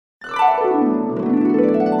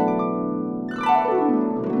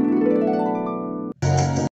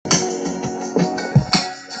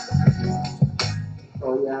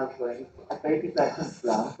have 30 seconds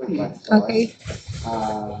lang for questions. Okay.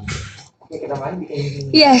 Okay ka naman? Hindi kayo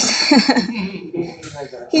Yes. hinihingal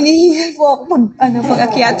ka. Hinihingal po ako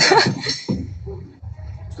pag-akyat.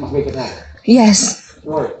 Please wake it up. Yes.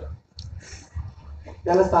 Sure.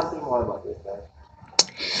 Tell us something more about yourself.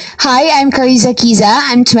 Hi, I'm Carissa.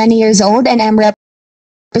 I'm 20 years old and I'm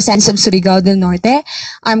represents of Surigao del Norte.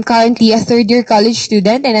 I'm currently a third-year college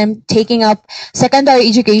student and I'm taking up secondary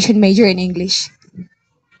education major in English.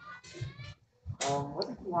 What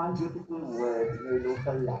is one beautiful word in your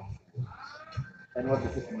local language? And what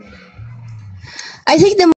does it mean? I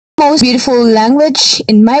think the most beautiful language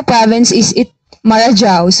in my province is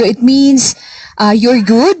Marajao. So it means you're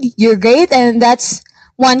good, you're great, and that's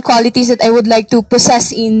one qualities that I would like to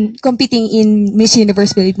possess in competing in Miss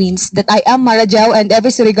Universe Philippines. That I am Marajao and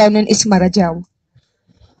every Surigaonon is Marajao.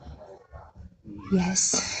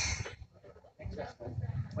 Yes.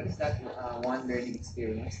 What is that one learning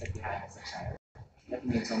experience that you had as a child that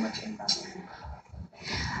made so much impact?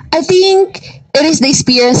 I think it is the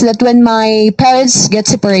experience that when my parents get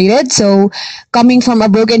separated, so coming from a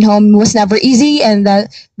broken home was never easy, and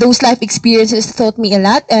that those life experiences taught me a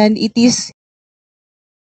lot, and it is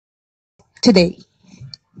today.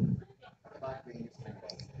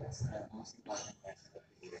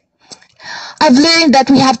 I've learned that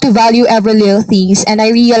we have to value every little things, and I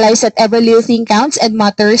realize that every little thing counts and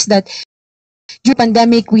matters. That during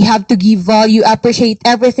pandemic, we have to give value, appreciate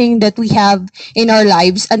everything that we have in our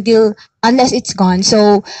lives unless it's gone.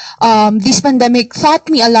 So, this pandemic taught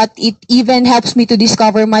me a lot. It even helps me to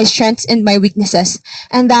discover my strengths and my weaknesses,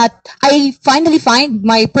 and that I finally find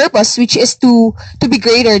my purpose, which is to be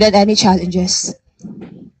greater than any challenges.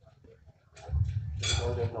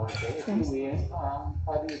 If you win, how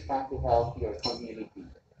do you plan to help your community?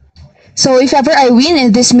 So if ever I win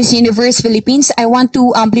in this Miss Universe Philippines, I want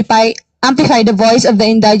to amplify the voice of the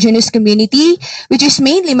indigenous community, which is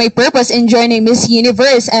mainly my purpose in joining Miss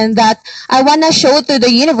Universe, and that I want to show to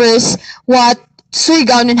the universe what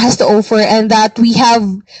Surigaonon has to offer, and that we have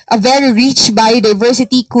a very rich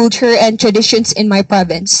biodiversity, culture, and traditions in my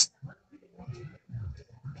province.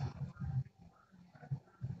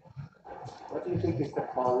 What do you think is the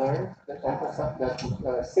color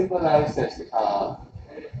that symbolizes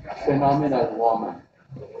phenomenal woman?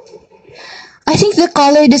 I think the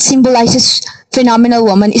color that symbolizes phenomenal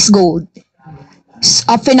woman is gold.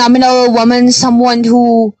 A phenomenal woman, someone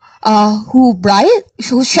who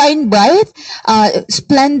shine bright,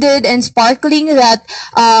 splendid and sparkling. That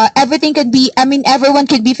everything could be. I mean, everyone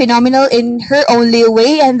could be phenomenal in her own little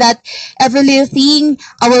way, and that every little thing,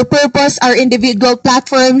 our purpose, our individual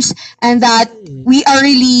platforms, and that we are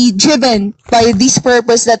really driven by this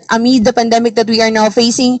purpose. That amid the pandemic that we are now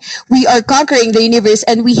facing, we are conquering the universe,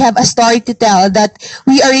 and we have a story to tell. That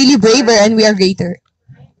we are really braver and we are greater.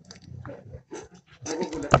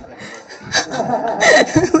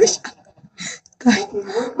 Okay,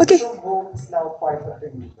 working Okay. from home is now part of the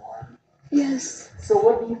new norm. Yes. So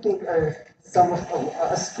what do you think are some of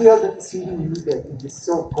a skill that is really needed in this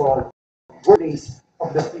so-called workplace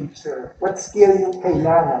of the future? What skill yung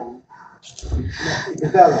kailangan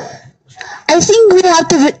develop? I think we have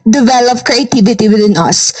to develop creativity within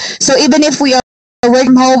us. So even if we are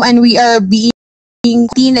working from home and we are being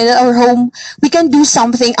clean in our home, we can do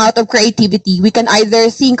something out of creativity. We can either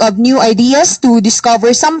think of new ideas to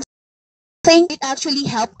discover something. It actually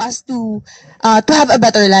help us to have a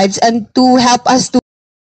better lives and to help us to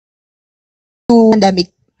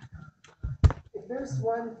pandemic. If there's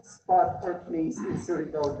one spot or place in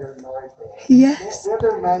Surigao del Norte, Yes.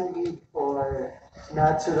 whether man-made or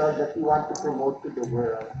natural, that you want to promote to the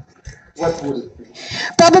world, what would it be?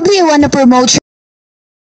 Probably I want to promote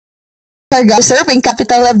Surigao, surfing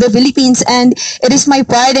capital of the Philippines, and it is my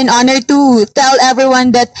pride and honor to tell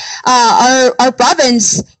everyone that our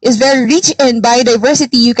province is very rich in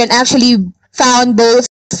biodiversity. You can actually found both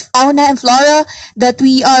fauna and flora that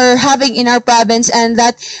we are having in our province, and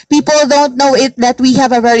that people don't know it, that we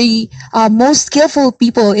have a very most skillful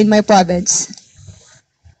people in my province.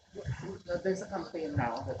 There's a campaign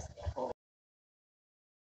now that's called.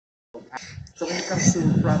 So when it comes to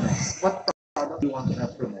products, what product do you want to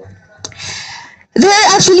promote? There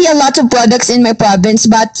are actually a lot of products in my province,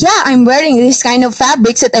 but yeah, I'm wearing this kind of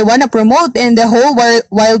fabrics that I want to promote in the whole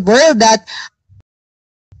wide world, that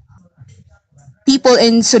people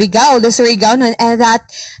in Surigao, the Surigao,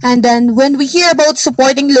 and then when we hear about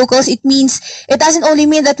supporting locals, it doesn't only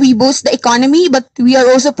mean that we boost the economy, but we are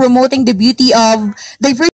also promoting the beauty of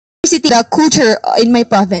diversity, the culture in my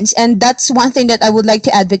province, and that's one thing that I would like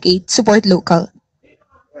to advocate, support local.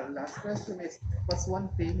 Well, last question is, what's one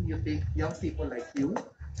thing you think young people like you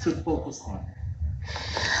should focus on?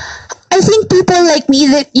 I think people like me,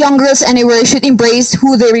 the young girls anywhere, should embrace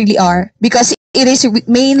who they really are because it is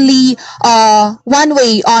mainly one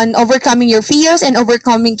way on overcoming your fears and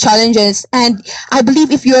overcoming challenges. And I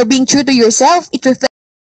believe if you are being true to yourself, it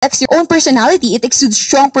reflects your own personality. It exudes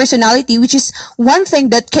strong personality, which is one thing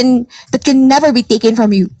that can never be taken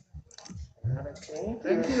from you.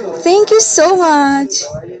 Thank you. Thank you so much.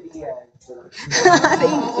 Enjoy the answer.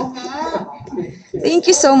 Thank you. Thank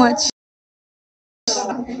you so much.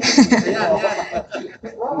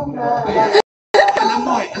 Oo nga.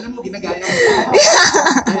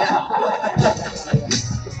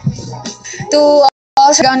 To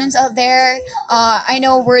all Surigao out there, I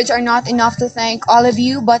know words are not enough to thank all of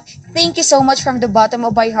you, but thank you so much from the bottom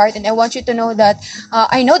of my heart. And I want you to know that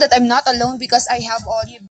I know that I'm not alone because I have all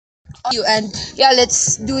you. And yeah,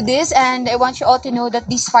 let's do this. And I want you all to know that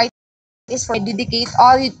this fight is for I dedicate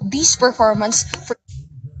all these performance for